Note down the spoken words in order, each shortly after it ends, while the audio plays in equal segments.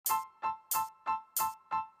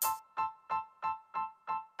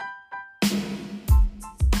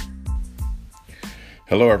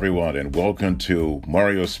Hello, everyone, and welcome to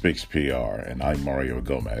Mario Speaks PR, and I'm Mario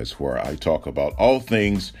Gomez, where I talk about all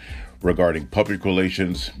things regarding public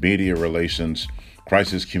relations, media relations,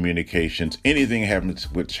 crisis communications, anything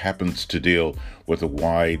which happens to deal with a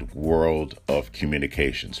wide world of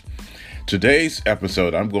communications. Today's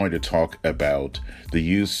episode, I'm going to talk about the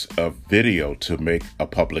use of video to make a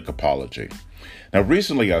public apology. Now,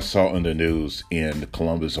 recently I saw in the news in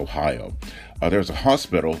Columbus, Ohio, there's a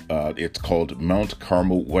hospital, it's called Mount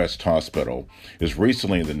Carmel West Hospital, is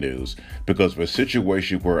recently in the news because of a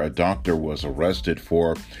situation where a doctor was arrested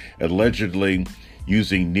for allegedly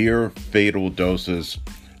using near fatal doses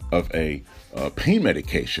of a pain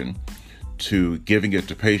medication to giving it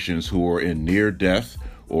to patients who are in near death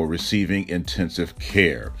or receiving intensive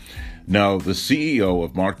care. Now, the CEO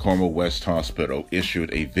of Mount Carmel West Hospital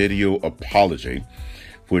issued a video apology,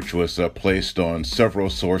 which was placed on several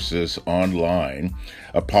sources online,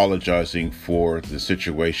 apologizing for the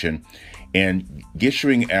situation and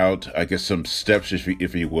issuing out, some steps,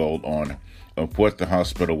 if you will, on what the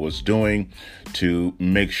hospital was doing to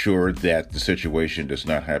make sure that the situation does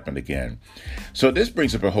not happen again. So this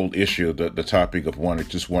brings up a whole issue, the topic of one I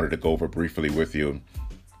just wanted to go over briefly with you,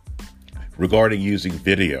 regarding using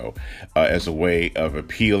video as a way of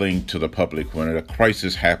appealing to the public when a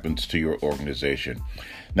crisis happens to your organization.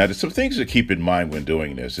 Now, there's some things to keep in mind when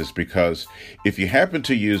doing this is because if you happen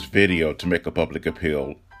to use video to make a public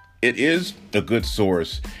appeal, it is a good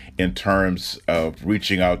source in terms of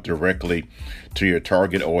reaching out directly to your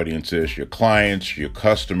target audiences, your clients, your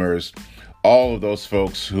customers, all of those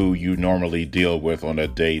folks who you normally deal with on a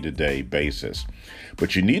day-to-day basis.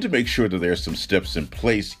 But you need to make sure that there's some steps in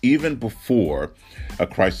place even before a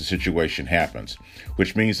crisis situation happens,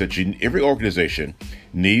 which means that every organization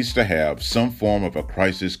needs to have some form of a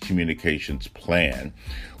crisis communications plan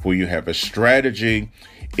where you have a strategy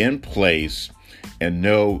in place and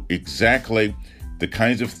know exactly the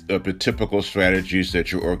kinds of typical strategies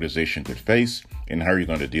that your organization could face and how you're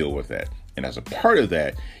going to deal with that. And as a part of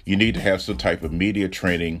that, you need to have some type of media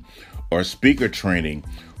training or speaker training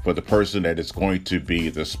for the person that is going to be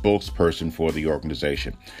the spokesperson for the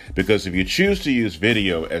organization. Because if you choose to use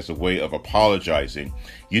video as a way of apologizing,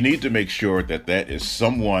 you need to make sure that that is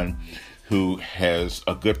someone who has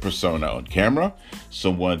a good persona on camera,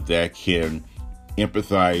 someone that can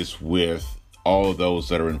empathize with all of those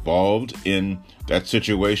that are involved in that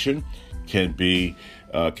situation, can be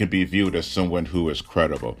viewed as someone who is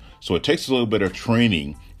credible. So it takes a little bit of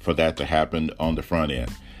training for that to happen on the front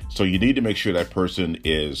end. So you need to make sure that person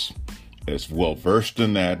is well versed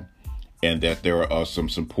in that, and that there are some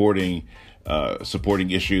supporting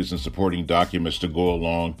issues and supporting documents to go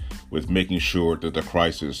along with making sure that the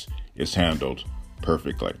crisis is handled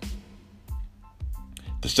perfectly.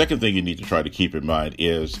 The second thing you need to try to keep in mind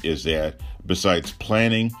is that besides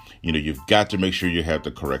planning, you've got to make sure you have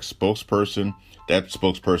the correct spokesperson. That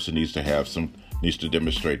spokesperson needs to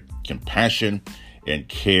demonstrate compassion and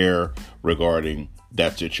care regarding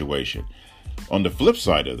that situation. On the flip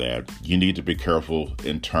side of that, you need to be careful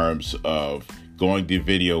in terms of going the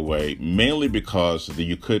video way, mainly because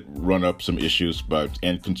you could run up some issues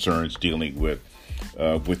and concerns dealing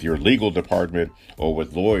with your legal department or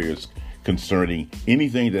with lawyers concerning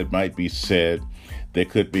anything that might be said that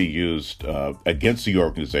could be used against the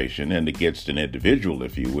organization and against an individual,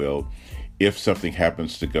 if you will, if something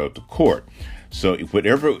happens to go to court. So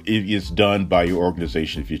whatever is done by your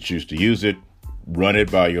organization, if you choose to use it, run it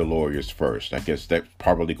by your lawyers first. I guess that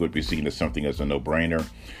probably could be seen as something as a no-brainer.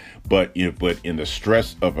 But in the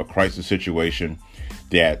stress of a crisis situation,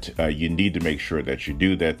 that you need to make sure that you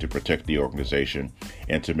do that to protect the organization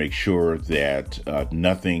and to make sure that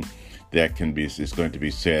nothing that is going to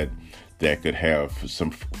be said that could have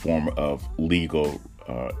some form of legal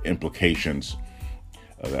implications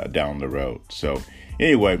down the road. So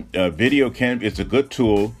anyway, video it's a good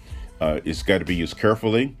tool. It's got to be used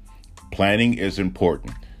carefully. Planning is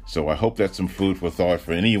important. So I hope that's some food for thought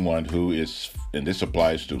for anyone who is, and this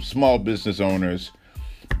applies to small business owners,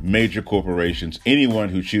 major corporations, anyone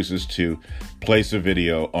who chooses to place a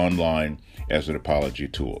video online as an apology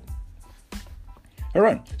tool. All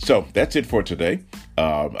right, so that's it for today.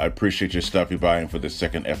 I appreciate you stopping by for the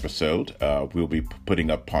second episode. We'll be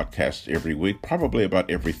putting up podcasts every week, probably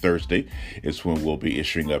about every Thursday is when we'll be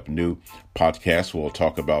issuing up new podcasts. We'll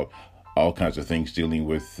talk about all kinds of things dealing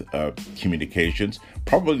with communications.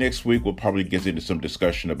 Probably next week, we'll probably get into some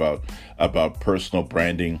discussion about personal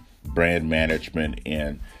branding, brand management,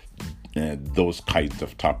 and those kinds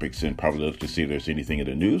of topics, and probably look to see if there's anything in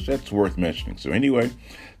the news that's worth mentioning. So anyway,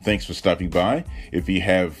 thanks for stopping by. If you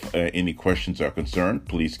have any questions or concern,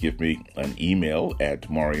 please give me an email at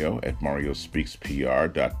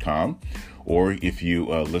mario@mariospeakspr.com. Or if you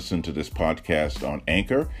listen to this podcast on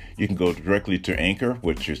Anchor, you can go directly to Anchor,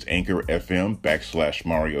 which is Anchor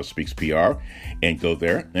FM/Mario Speaks PR, and go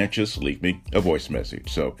there and just leave me a voice message.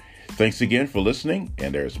 So thanks again for listening,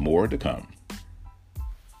 and there's more to come.